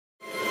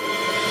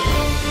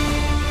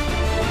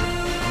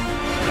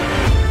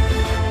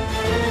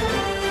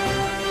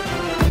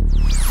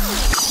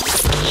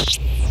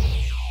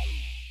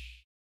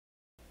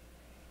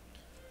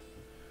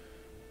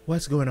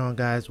What's going on,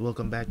 guys?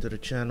 Welcome back to the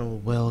channel.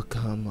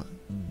 Welcome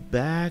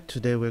back.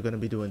 Today we're going to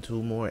be doing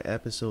 2 more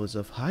episodes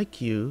of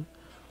Haikyuu,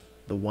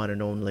 the one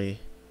and only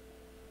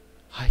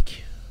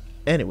Haikyuu.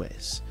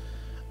 Anyways,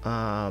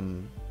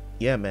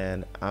 yeah,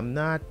 man, I'm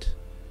not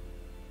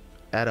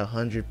at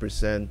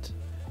 100%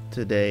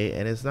 today,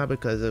 and it's not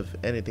because of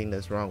anything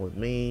that's wrong with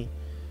me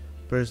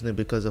personally,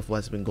 because of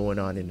what's been going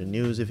on in the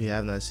news. If you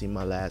have not seen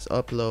my last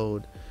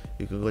upload,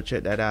 you can go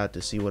check that out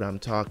to see what I'm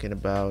talking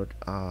about.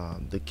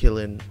 The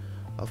killing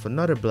of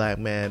another black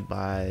man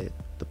by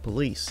the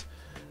police,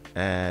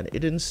 and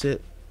it didn't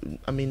sit,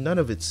 I mean, none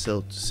of it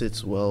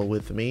sits well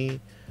with me,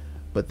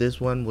 but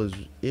this one was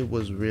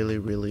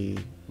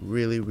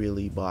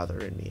really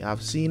bothering me.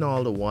 I've seen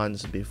all the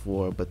ones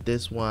before, but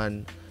this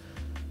one,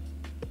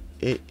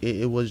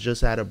 it was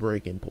just at a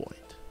breaking point.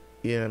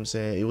 You know what I'm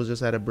saying? It was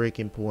just at a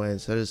breaking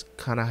point, so I just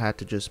kind of had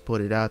to just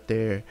put it out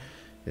there.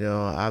 You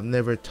know, I've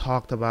never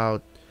talked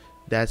about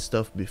that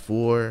stuff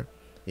before.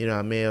 You know,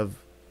 I may have,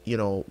 you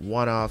know,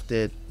 one-offed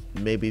it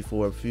maybe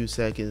for a few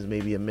seconds,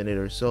 maybe a minute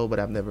or so, but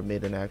I've never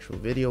made an actual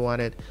video on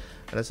it.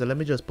 And I said, let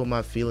me just put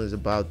my feelings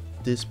about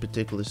this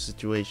particular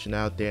situation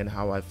out there and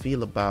how I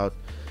feel about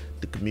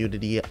the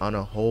community on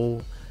a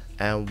whole.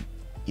 And,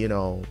 you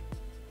know,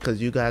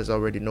 because you guys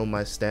already know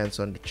my stance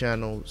on the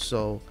channel,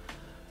 so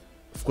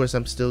of course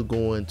I'm still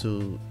going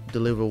to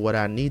deliver what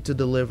I need to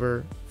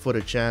deliver for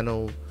the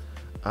channel,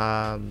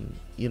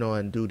 you know,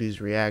 and do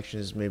these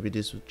reactions. Maybe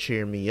this will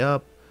cheer me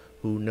up,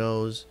 who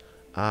knows.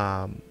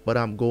 But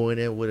I'm going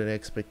in with an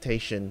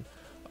expectation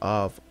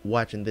of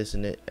watching this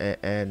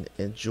and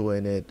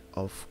enjoying it,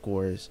 of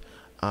course,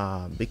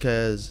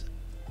 because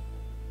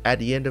at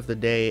the end of the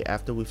day,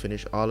 after we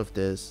finish all of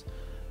this,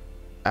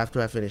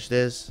 after I finish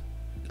this,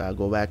 I'll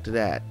go back to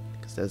that,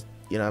 because that's,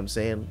 you know what I'm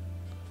saying,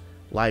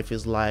 life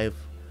is life.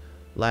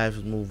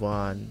 Life move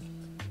on.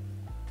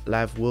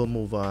 Life will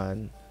move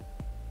on.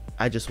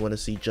 I just want to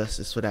see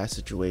justice for that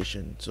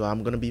situation, so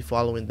I'm gonna be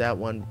following that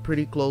one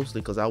pretty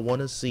closely, because I want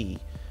to see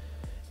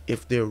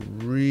if they're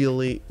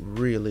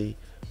really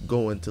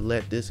going to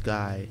let this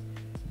guy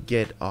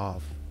get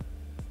off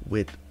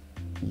with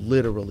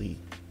literally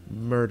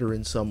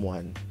murdering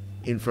someone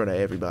in front of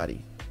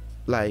everybody.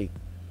 Like,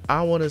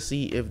 I want to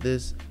see if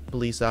this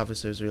police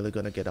officer is really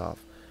going to get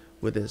off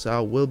with this. I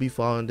will be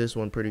following this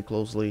one pretty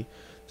closely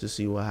to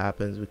see what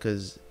happens,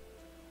 because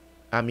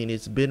I mean,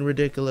 it's been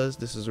ridiculous.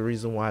 This is the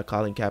reason why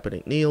Colin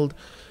Kaepernick kneeled,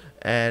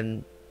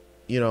 and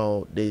you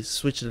know, they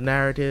switched the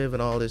narrative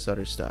and all this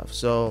other stuff.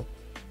 So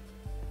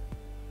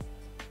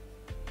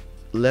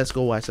let's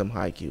go watch some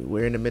Haikyuu.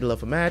 We're in the middle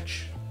of a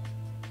match.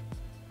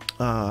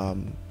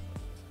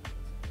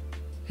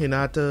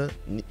 Hinata,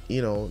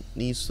 you know,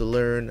 needs to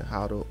learn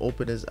how to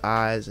open his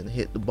eyes and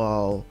hit the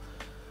ball.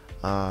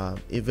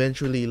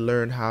 Eventually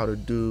learn how to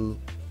do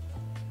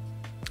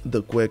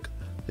the quick.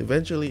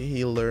 Eventually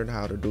he'll learn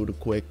how to do the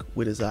quick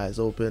with his eyes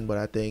open, but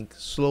I think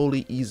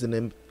slowly easing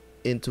him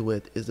into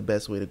it is the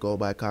best way to go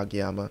by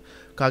Kageyama.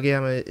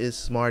 Kageyama is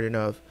smart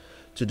enough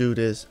to do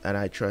this, and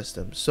I trust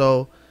him.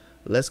 So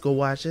let's go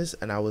watch this,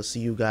 and I will see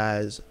you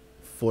guys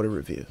for the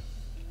review.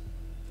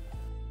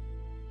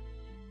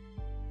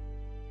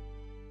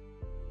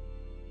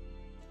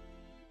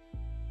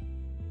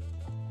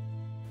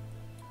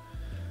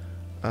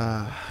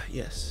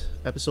 Yes,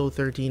 episode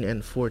 13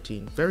 and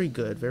 14. Very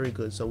good, very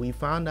good. So we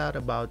found out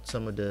about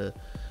some of the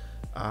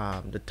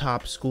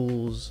top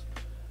schools.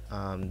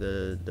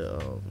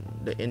 The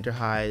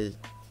Interhigh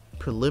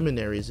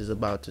preliminaries is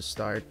about to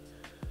start.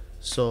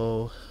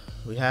 So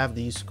we have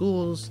these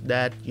schools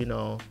that, you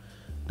know,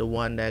 the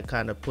one that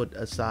kind of put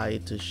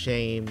aside to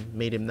shame,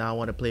 made him not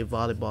want to play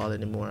volleyball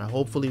anymore.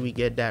 Hopefully we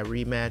get that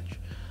rematch.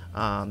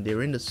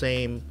 They're in the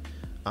same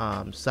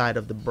side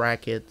of the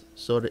bracket,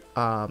 so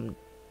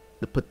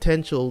the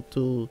potential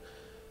to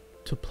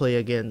play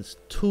against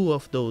 2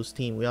 of those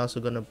teams. We're also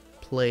gonna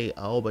play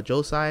Aoba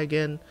Josai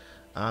again,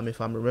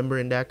 if I'm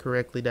remembering that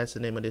correctly. That's the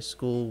name of this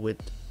school,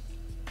 with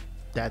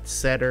that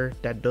setter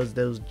that does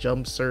those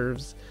jump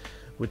serves,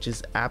 which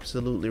is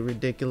absolutely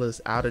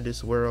ridiculous, out of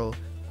this world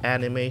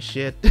anime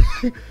shit.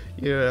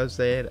 You know what I'm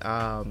saying?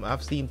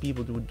 I've seen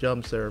people do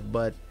jump serve,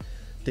 but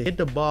to hit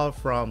the ball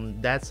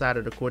from that side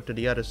of the court to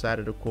the other side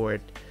of the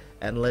court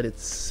and let it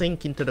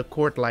sink into the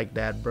court like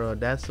that, bro,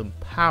 that's some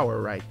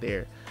power right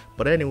there.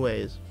 But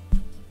anyways,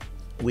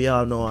 we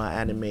all know how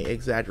anime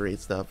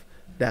exaggerates stuff.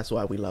 That's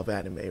why we love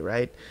anime,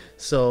 right?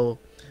 So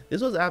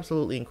this was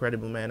absolutely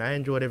incredible, man. I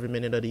enjoyed every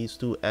minute of these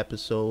 2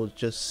 episodes,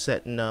 just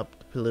setting up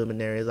the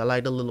preliminaries. I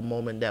like the little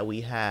moment that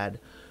we had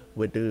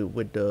with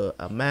the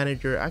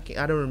manager. I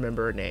don't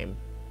remember her name.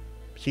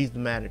 She's the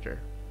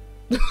manager.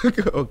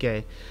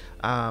 Okay.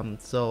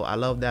 So I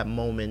love that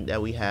moment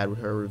that we had with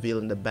her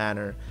revealing the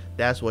banner.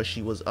 That's what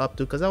she was up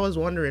to, because I was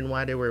wondering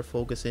why they were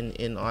focusing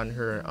in on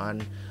her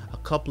on a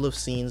couple of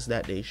scenes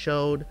that they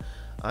showed.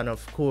 And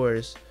of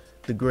course,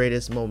 the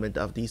greatest moment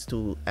of these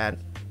two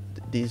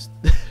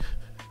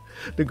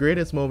the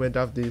greatest moment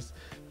of these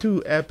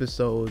 2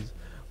 episodes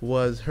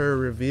was her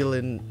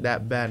revealing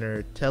that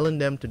banner, telling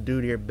them to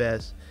do their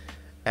best,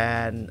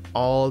 and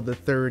all the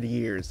third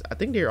years. I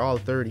think they're all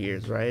third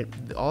years, right?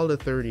 All the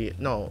 30.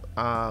 No,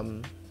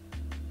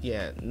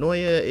 yeah,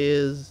 Noya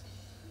is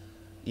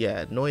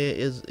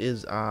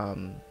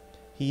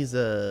he's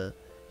a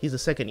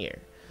second year.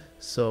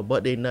 So,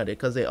 but they nutted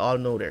because they all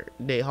know her.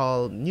 They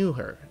all knew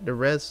her. The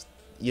rest,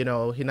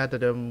 Hinata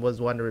them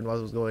was wondering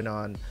what was going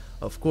on,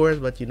 of course.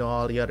 But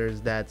all the others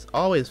that's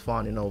always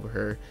fawning over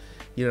her.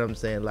 You know what I'm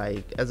saying?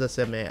 Like, as I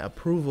said, man,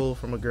 approval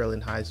from a girl in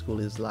high school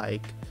is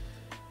like,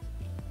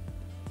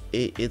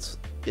 it's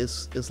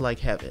like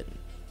heaven.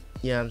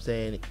 You know what I'm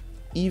saying?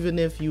 Even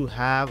if you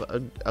have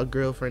a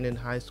girlfriend in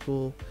high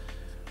school,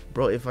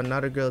 bro, if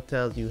another girl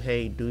tells you,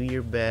 hey, do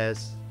your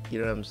best, you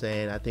know what I'm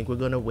saying, I think we're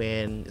gonna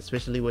win,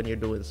 especially when you're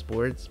doing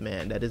sports,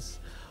 man,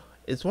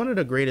 it's one of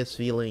the greatest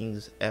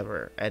feelings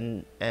ever.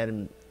 And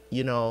a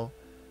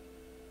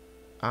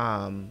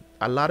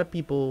lot of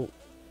people,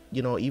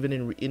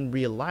 even in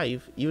real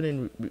life, even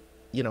in,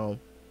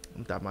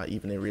 I'm talking about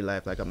even in real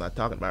life, like I'm not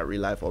talking about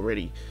real life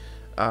already.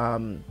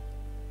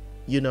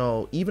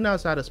 Even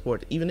outside of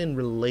sports, even in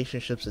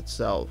relationships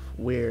itself,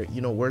 where,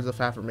 words of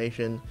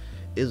affirmation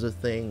is a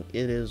thing.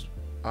 It is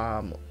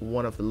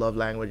one of the love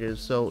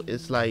languages. So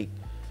it's like,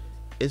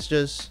 it's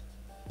just,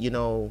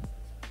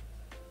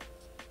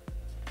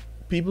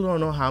 people don't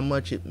know how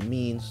much it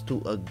means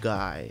to a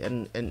guy,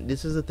 and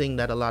this is the thing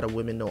that a lot of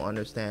women don't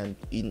understand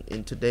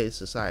in today's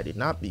society.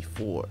 Not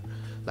before,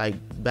 like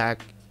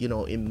back,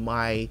 in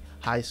my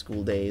high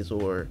school days,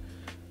 or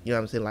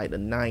I'm saying, like the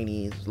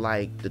 90s,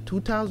 like the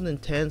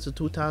 2010s to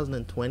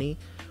 2020,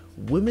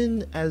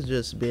 women has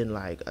just been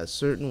like a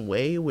certain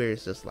way where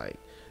it's just like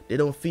they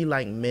don't feel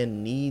like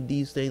men need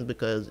these things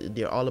because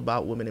they're all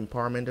about women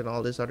empowerment and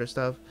all this other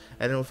stuff.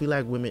 And they don't feel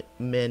like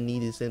men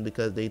need these things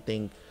because they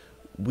think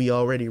we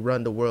already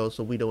run the world,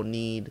 so we don't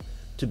need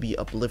to be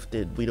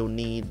uplifted. We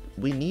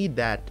need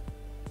that,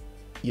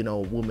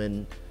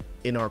 woman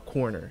in our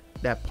corner,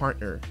 that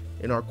partner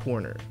in our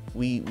corner.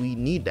 We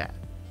need that.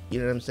 You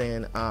know what I'm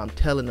saying?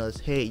 Telling us,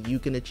 hey, you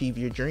can achieve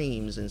your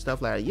dreams and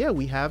stuff like that. Yeah,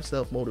 we have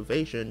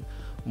self-motivation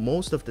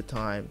most of the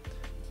time,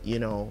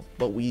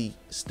 but we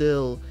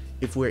still,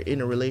 if we're in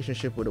a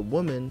relationship with a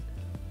woman,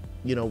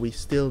 we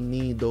still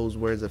need those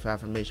words of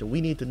affirmation.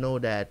 We need to know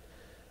that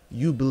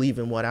you believe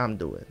in what I'm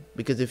doing.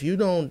 Because if you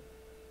don't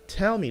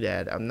tell me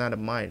that, I'm not a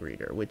mind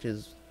reader, which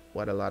is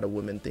what a lot of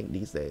women think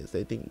these days.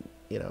 They think,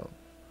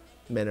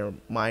 men are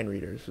mind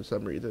readers for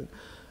some reason.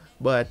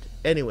 But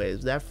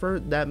anyways,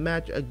 that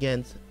match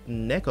against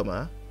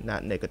Nekoma,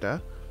 not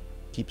Nekata,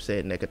 keep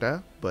saying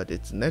Nekata, but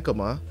it's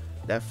Nekoma.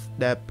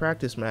 That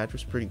practice match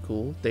was pretty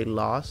cool. They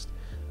lost,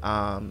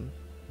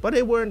 but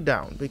they weren't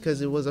down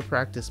because it was a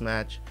practice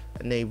match,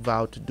 and they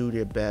vowed to do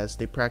their best.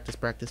 They practice,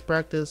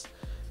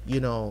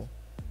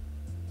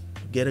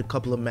 get a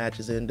couple of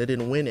matches in. They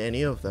didn't win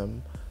any of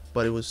them,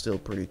 but it was still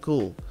pretty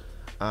cool.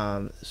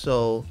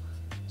 So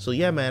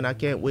yeah, man, I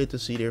can't wait to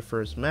see their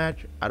first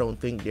match. I don't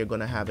think they're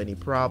gonna have any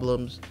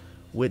problems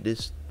with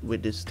this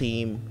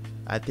team.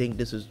 I think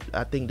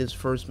this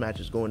first match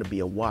is going to be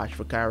a wash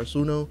for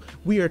Karasuno.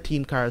 We are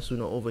Team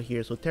Karasuno over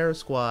here. So Terra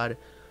Squad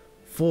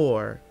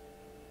for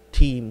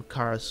Team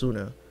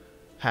Karasuno.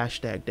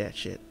 Hashtag that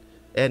shit.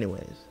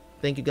 Anyways,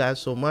 thank you guys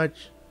so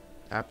much.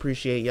 I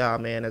appreciate y'all,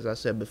 man. As I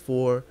said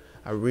before,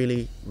 I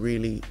really,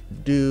 really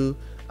do.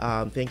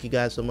 Thank you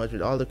guys so much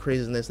with all the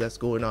craziness that's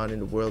going on in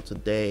the world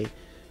today.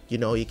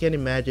 You can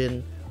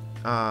imagine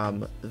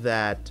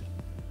that,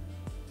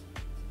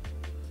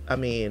 I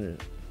mean,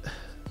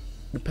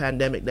 the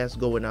pandemic that's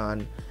going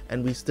on,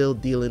 and we still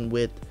dealing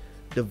with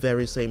the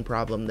very same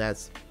problem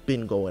that's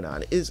been going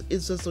on. It's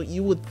just so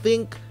you would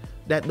think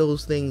that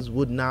those things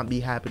would not be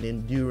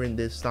happening during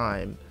this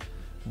time,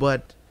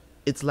 but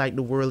it's like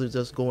the world is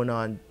just going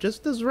on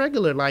just as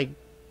regular, like,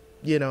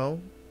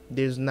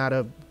 there's not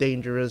a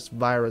dangerous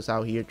virus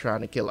out here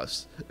trying to kill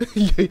us.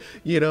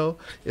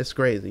 It's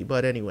crazy.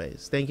 But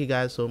anyways, thank you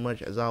guys so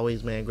much. As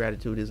always, man,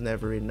 gratitude is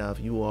never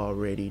enough. You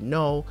already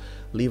know.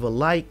 Leave a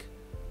like,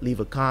 leave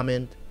a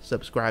comment,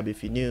 subscribe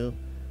if you're new.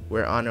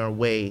 We're on our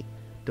way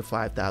to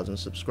 5,000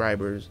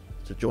 subscribers,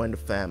 so join the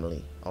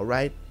family. All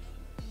right,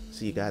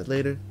 see you guys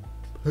later.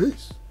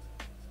 Peace.